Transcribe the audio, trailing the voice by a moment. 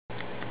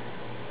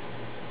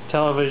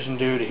television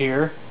dude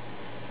here,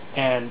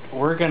 and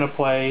we're gonna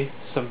play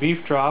some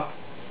Beef Drop,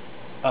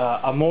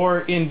 a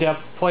more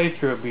in-depth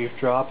playthrough of Beef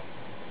Drop,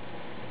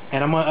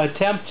 and I'm gonna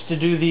attempt to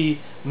do the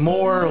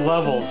more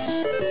levels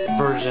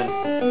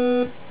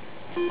version,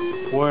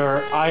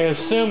 where I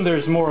assume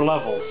there's more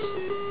levels.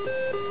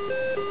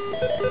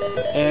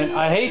 And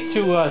I hate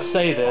to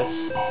say this,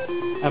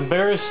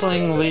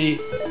 embarrassingly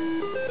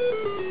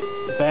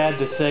bad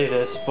to say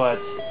this, but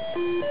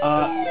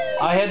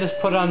I had to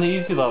put on the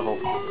easy level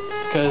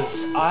because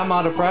I'm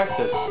out of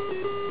practice.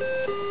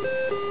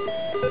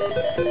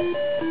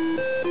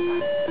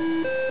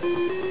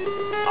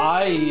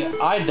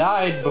 I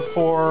died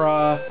before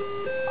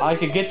I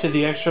could get to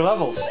the extra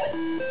levels,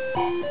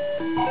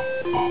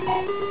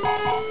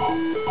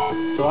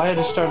 so I had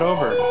to start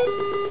over.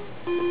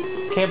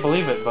 Can't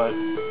believe it, but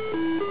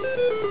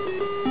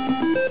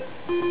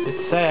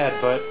it's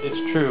sad, but it's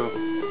true.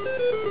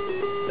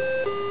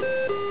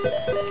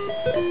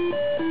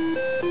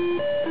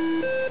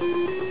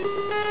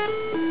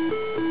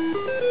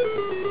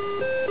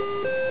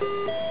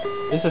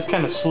 This is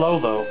kind of slow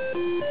though.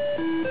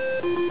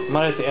 I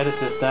might have to edit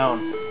this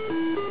down.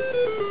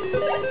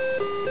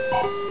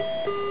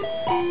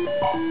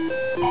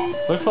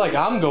 Looks like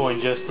I'm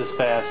going just as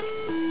fast,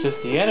 just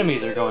the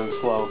enemies are going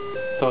slow.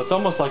 So it's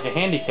almost like a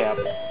handicap.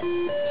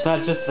 It's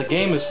not just the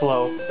game is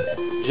slow,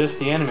 just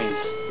the enemies.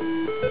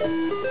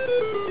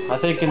 I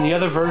think in the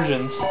other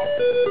versions,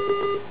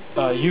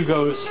 you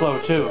go slow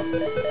too.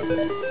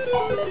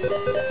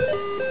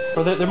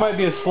 Or there might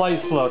be a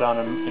slight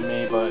slowdown in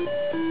me, but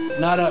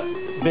not a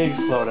big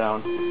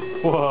slowdown.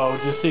 Whoa,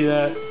 did you see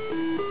that?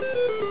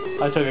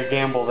 I took a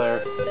gamble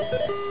there.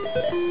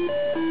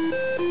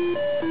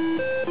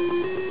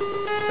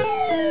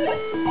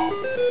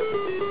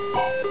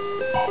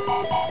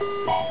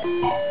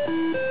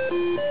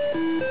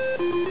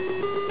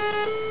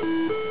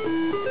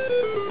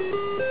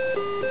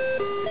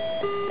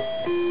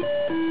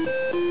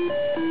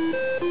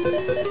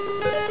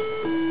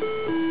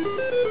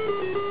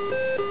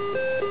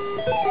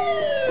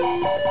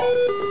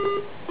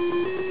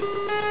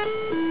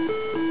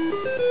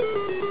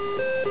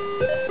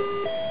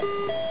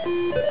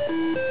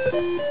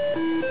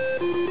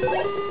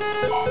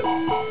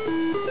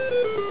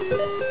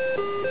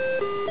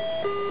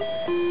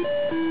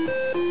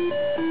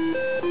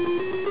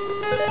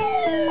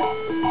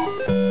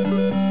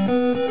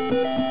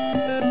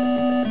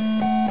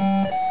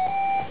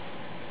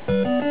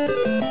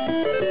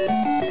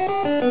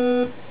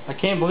 I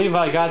can't believe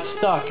I got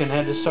stuck and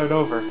had to start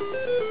over.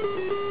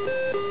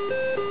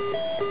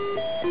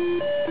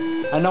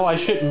 I know I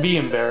shouldn't be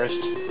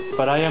embarrassed,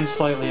 but I am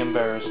slightly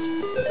embarrassed,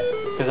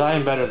 because I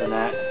am better than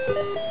that.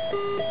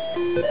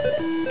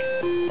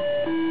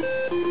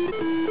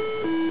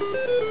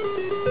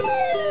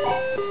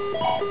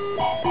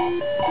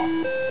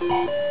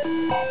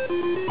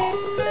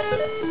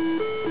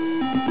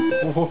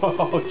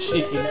 Whoa,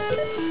 jeez.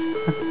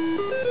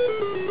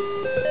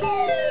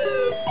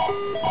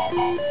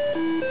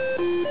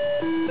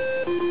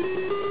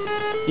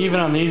 Even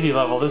on the easy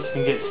level, this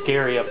can get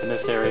scary up in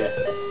this area.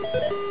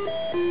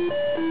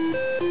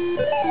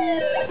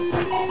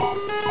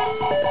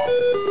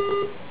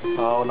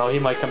 Oh no, he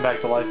might come back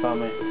to life on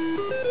me.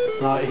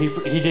 No, he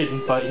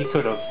didn't, but he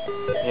could have.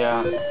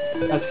 Yeah,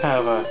 that's kind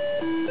of a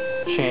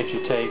chance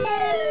you take.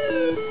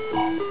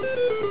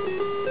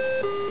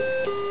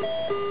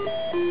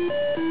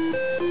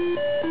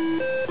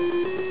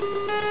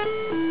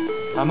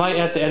 I might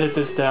have to edit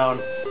this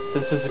down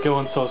since this is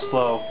going so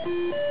slow.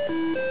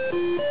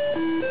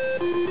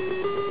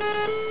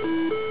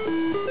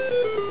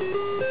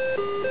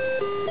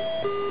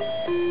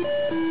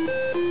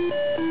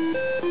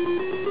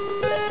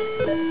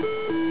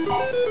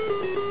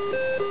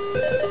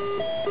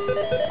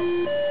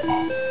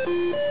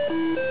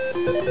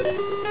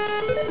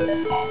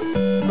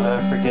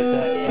 Forget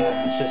that. Yeah,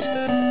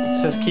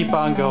 let's just keep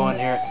on going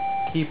here.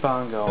 Keep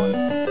on going.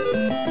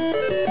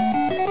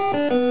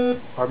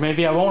 Or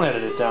maybe I won't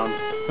edit it down.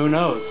 Who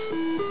knows?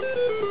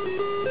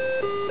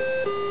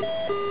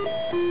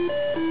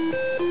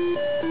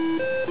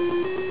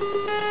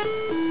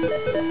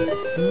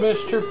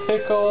 Mr.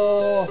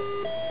 Pickle!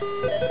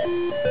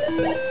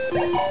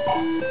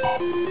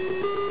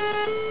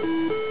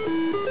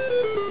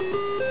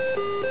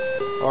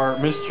 Or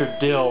Mr.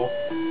 Dill,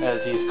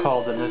 as he's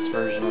called in this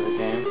version of the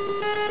game.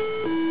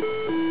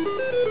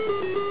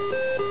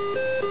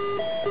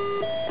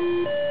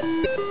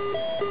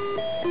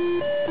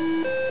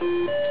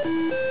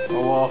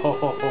 Whoa.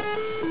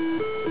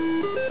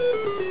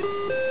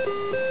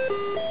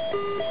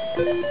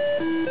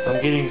 I'm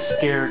getting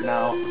scared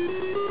now.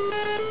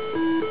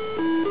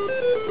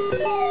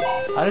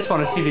 I just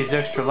want to see these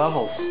extra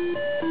levels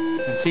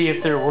and see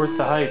if they're worth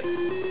the hype.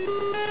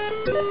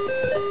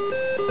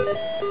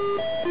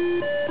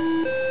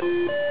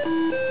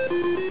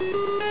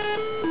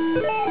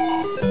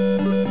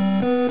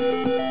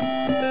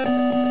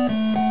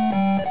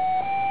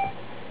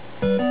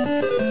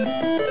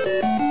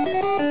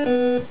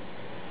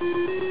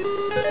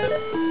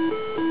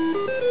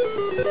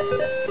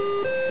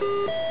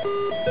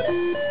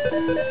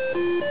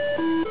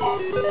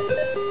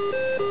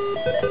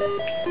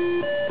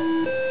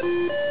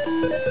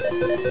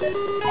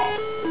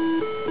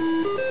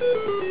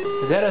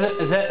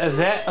 Is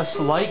that a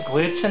slight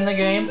glitch in the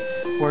game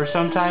where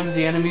sometimes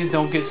the enemies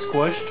don't get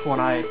squished when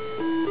I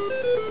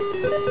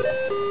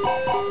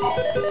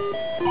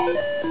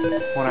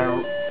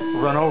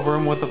run over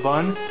them with a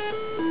bun?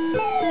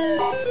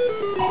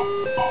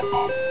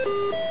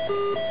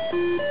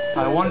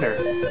 I wonder.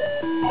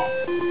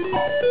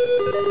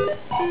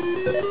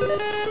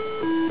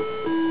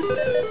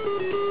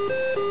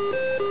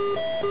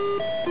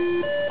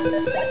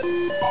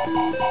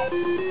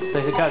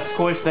 They got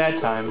squished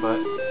that time, but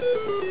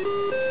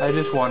I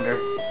just wonder.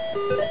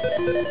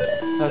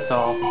 That's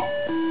all.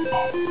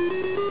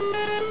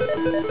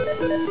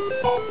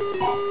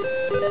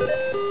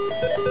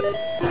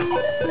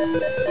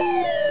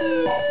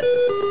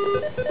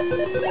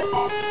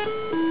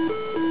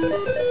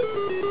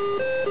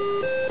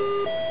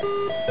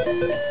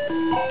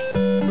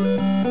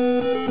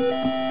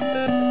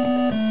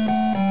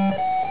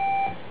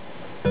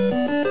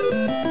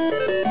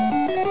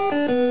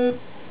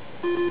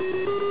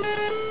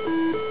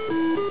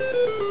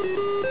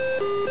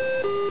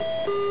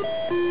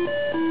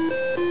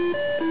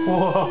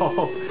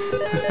 Whoa!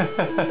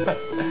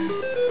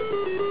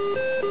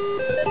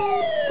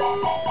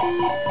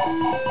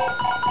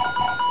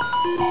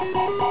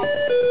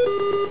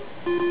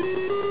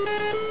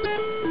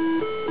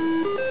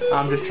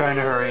 I'm just trying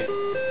to hurry.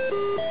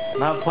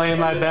 Not playing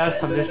my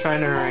best, I'm just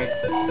trying to hurry.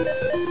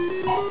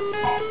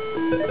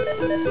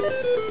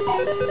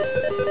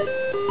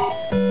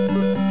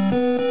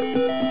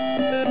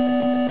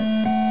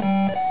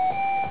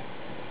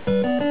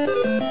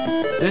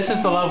 This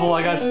is the level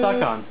I got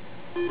stuck on.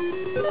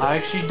 I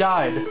actually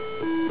died.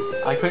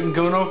 I couldn't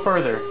go no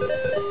further.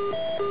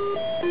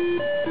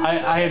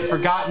 I had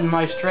forgotten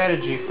my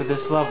strategy for this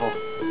level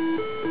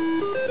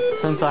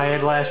since I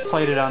had last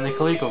played it on the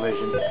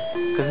ColecoVision,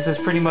 because this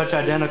is pretty much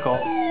identical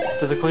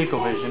to the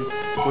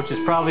ColecoVision, which is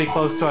probably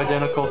close to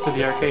identical to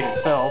the arcade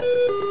itself,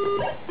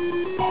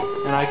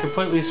 and I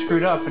completely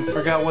screwed up and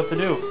forgot what to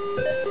do.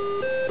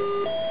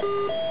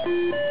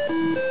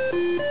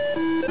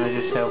 I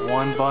just have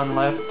one bun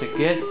left to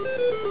get,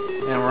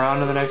 and we're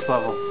on to the next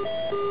level.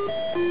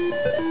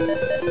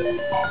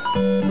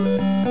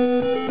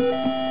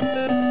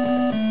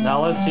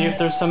 Now let's see if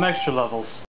there's some extra levels.